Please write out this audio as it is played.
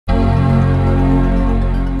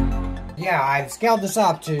yeah, I've scaled this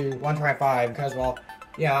up to 125 because, well,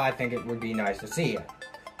 yeah, I think it would be nice to see.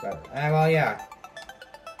 But, well, yeah.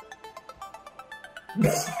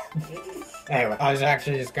 Anyway, I was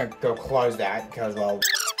actually just gonna go close that because, well...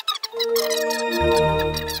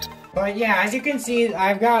 But yeah, as you can see,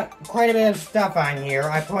 I've got quite a bit of stuff on here.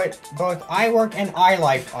 I put both iWork and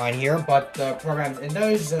iLife on here, but the programs in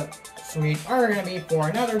those suites are going to be for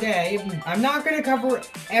another day. I'm not going to cover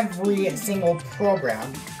every single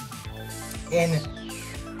program in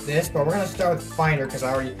this, but we're going to start with Finder because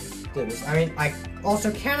I already did this. I mean, I also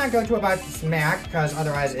cannot go to About This Mac because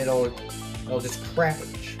otherwise it'll just crash.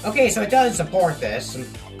 Okay, so it does support this.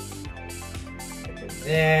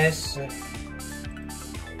 This.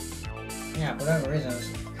 Yeah, for whatever reason, it's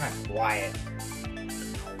kind of quiet.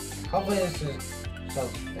 Hopefully this is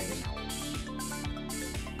something.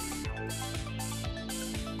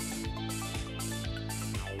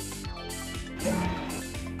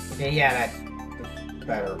 Okay, yeah, that's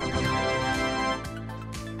better.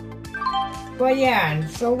 But yeah, and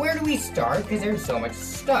so where do we start? Because there's so much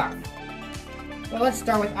stuff. Well, let's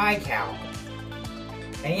start with iCal.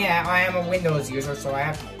 And yeah, I am a Windows user, so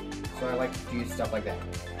I like to do stuff like that.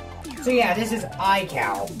 So yeah, this is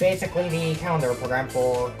iCal, basically the calendar program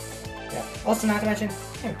for... Yeah. Also, not to mention,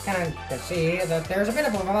 you kind of can see that there's a bit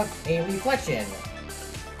of a reflection.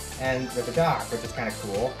 And with the dock, which is kind of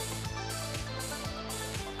cool.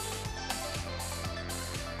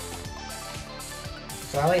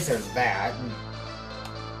 So at least there's that. I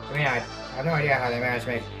mean, I have no idea how they managed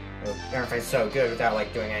to make the interface so good without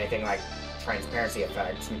like doing anything like transparency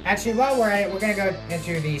effects. Actually, while we're at it, we're gonna go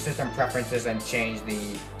into the system preferences and change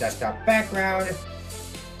the desktop background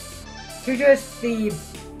to just the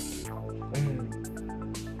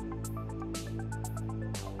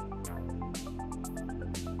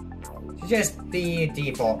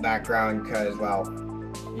default background, because, well,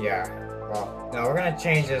 yeah. Well, no, we're gonna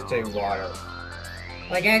change this to water.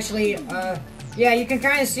 Like, actually, yeah, you can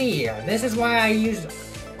kind of see. This is why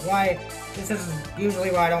this is usually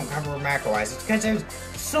why I don't cover macOS. It's because there's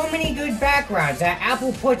so many good backgrounds that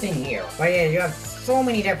Apple puts in here. But yeah, you have so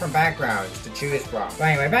many different backgrounds to choose from. But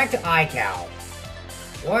anyway, back to iCal.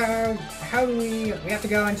 How do we have to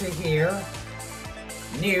go into here.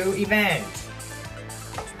 New event.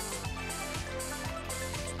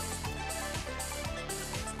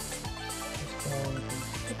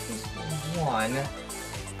 One.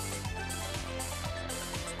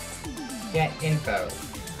 Get info.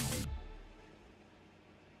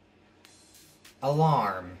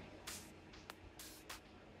 Alarm.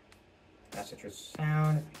 Message with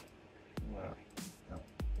sound. Well, no.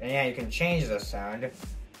 And yeah, you can change the sound.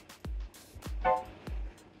 I'm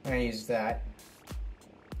gonna use that.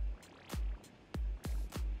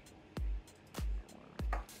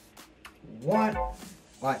 What?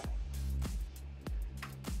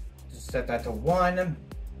 Just set that to 1.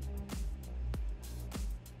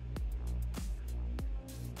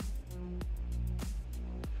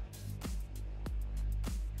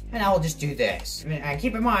 And I will just do this. I mean, and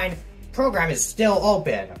keep in mind, program is still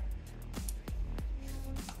open.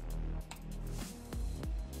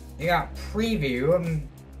 You got preview.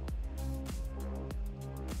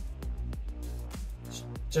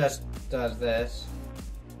 Just does this.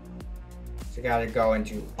 So you gotta go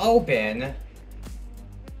into open.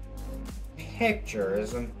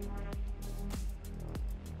 Pictures.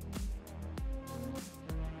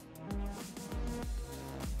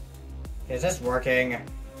 Is this working?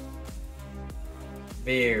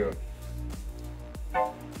 View.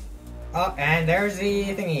 Oh, and there's the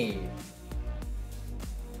thingy.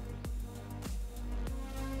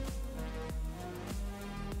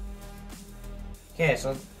 Okay,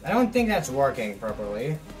 so I don't think that's working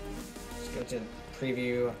properly. Let's go to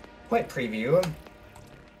preview, quit preview.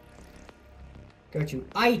 Go to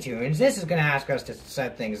iTunes. This is going to ask us to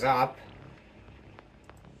set things up.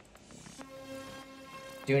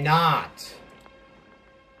 Do not.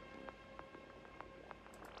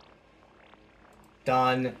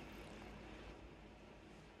 Done.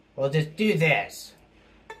 We'll just do this.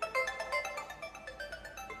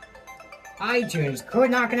 iTunes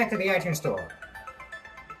could not connect to the iTunes Store.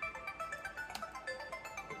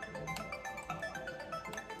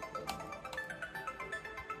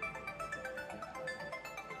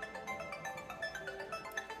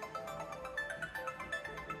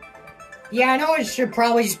 Yeah, I know it should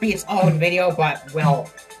probably just be its own video, but, well...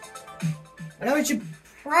 I know it should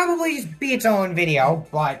probably just be its own video,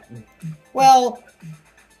 but... Well...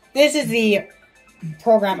 This is the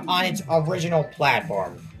program on its original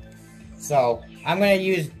platform. So, I'm gonna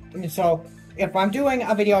use... So, if I'm doing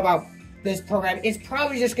a video about this program, it's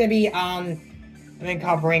probably just gonna be on and then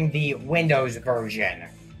covering the Windows version.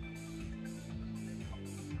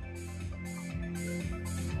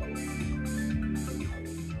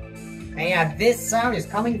 And yeah, this sound is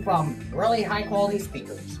coming from really high quality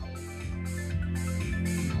speakers.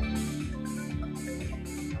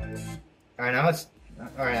 Alright, now let's...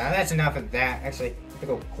 Alright, now that's enough of that. Actually, I have to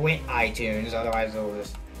go quit iTunes, otherwise it'll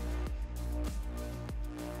just...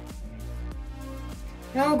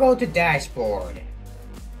 Now go to Dashboard.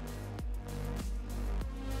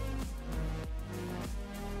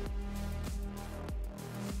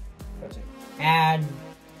 And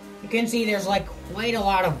you can see there's like quite a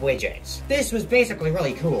lot of widgets. This was basically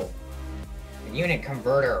really cool. A unit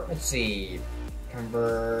converter. Let's see.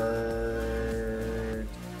 Convert...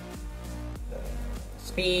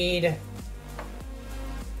 speed.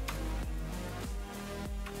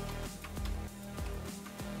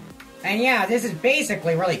 And yeah, this is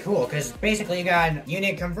basically really cool, because basically you got a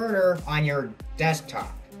unit converter on your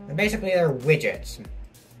desktop. And basically they're widgets.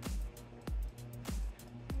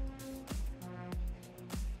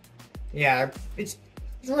 Yeah, it's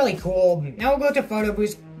really cool. Now we'll go to Photo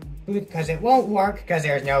Booth because it won't work because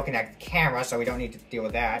there's no connected camera, so we don't need to deal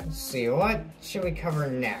with that. Let's see, what should we cover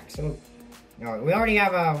next? So, no, we already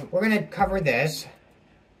have a... We're gonna cover this.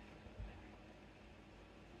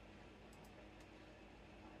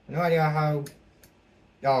 No idea how...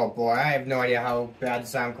 Oh boy, I have no idea how bad the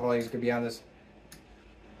sound quality could be on this.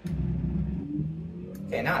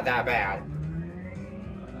 Okay, not that bad.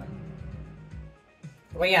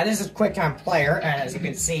 Well, yeah, this is QuickTime Player, and as you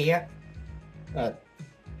can see,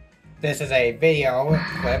 this is a video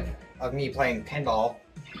clip of me playing pinball,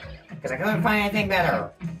 because I couldn't find anything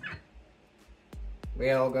better.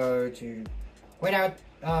 We'll go to... Wait out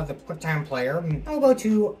the QuickTime Player. I'll go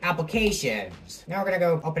to Applications. Now we're gonna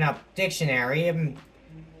go open up Dictionary.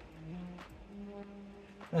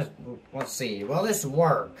 Let's see, will this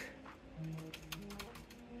work?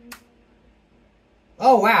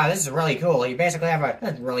 Oh wow, this is really cool. You basically have a...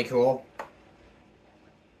 That's really cool.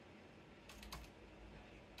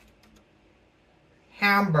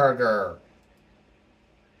 Hamburger.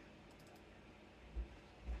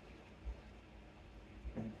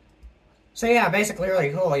 So yeah, basically really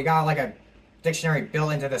cool. You got like a dictionary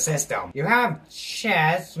built into the system. You have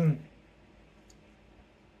chess,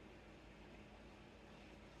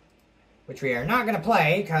 which we are not gonna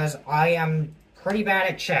play because I am pretty bad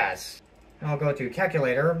at chess. I'll go to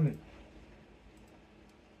calculator.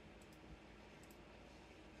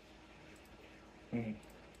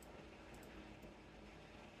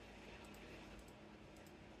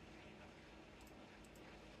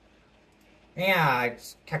 Yeah,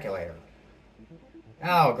 it's calculator.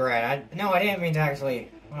 Oh, great. No, I didn't mean to actually...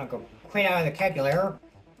 I want to go quit out of the calculator.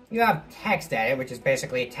 You have text edit, which is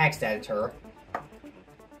basically a text editor.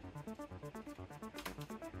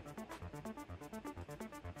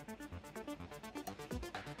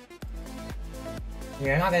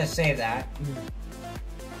 You're not gonna save that.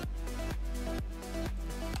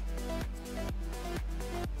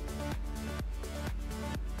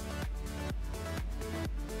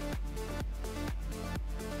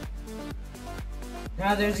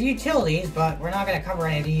 Now there's utilities, but we're not gonna cover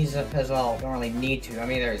any of these because, well, don't really need to. I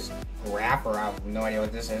mean, there's grapher. I have no idea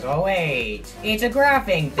what this is. Oh wait, it's a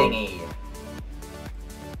graphing thingy.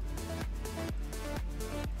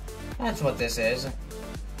 That's what this is.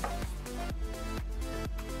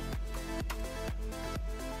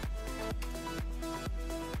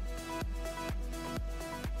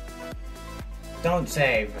 Don't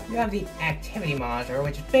save. You have the activity monitor,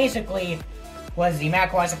 which basically was the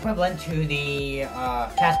macOS equivalent to the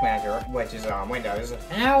task manager, which is on Windows.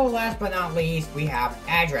 And now, last but not least, we have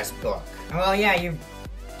address book. Well, yeah, you've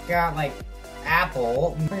got like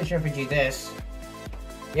Apple. I'm pretty sure if we do this,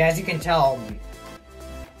 yeah, as you can tell,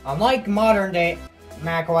 unlike modern day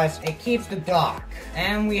macOS, it keeps the dock.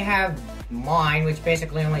 And we have mine, which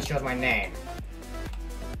basically only shows my name.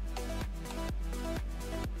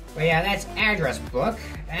 But yeah, that's address book,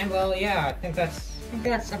 and well, yeah, I think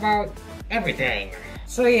that's about everything.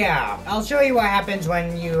 So yeah, I'll show you what happens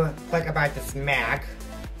when you click about this Mac.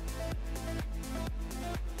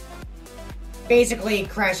 Basically, it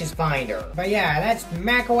crashes Finder. But yeah, that's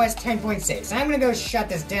macOS 10.6. I'm gonna go shut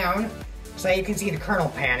this down so you can see the kernel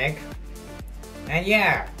panic. And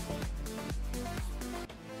yeah.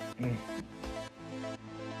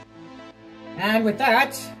 And with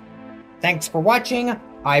that, thanks for watching.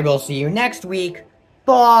 I will see you next week.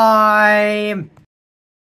 Bye!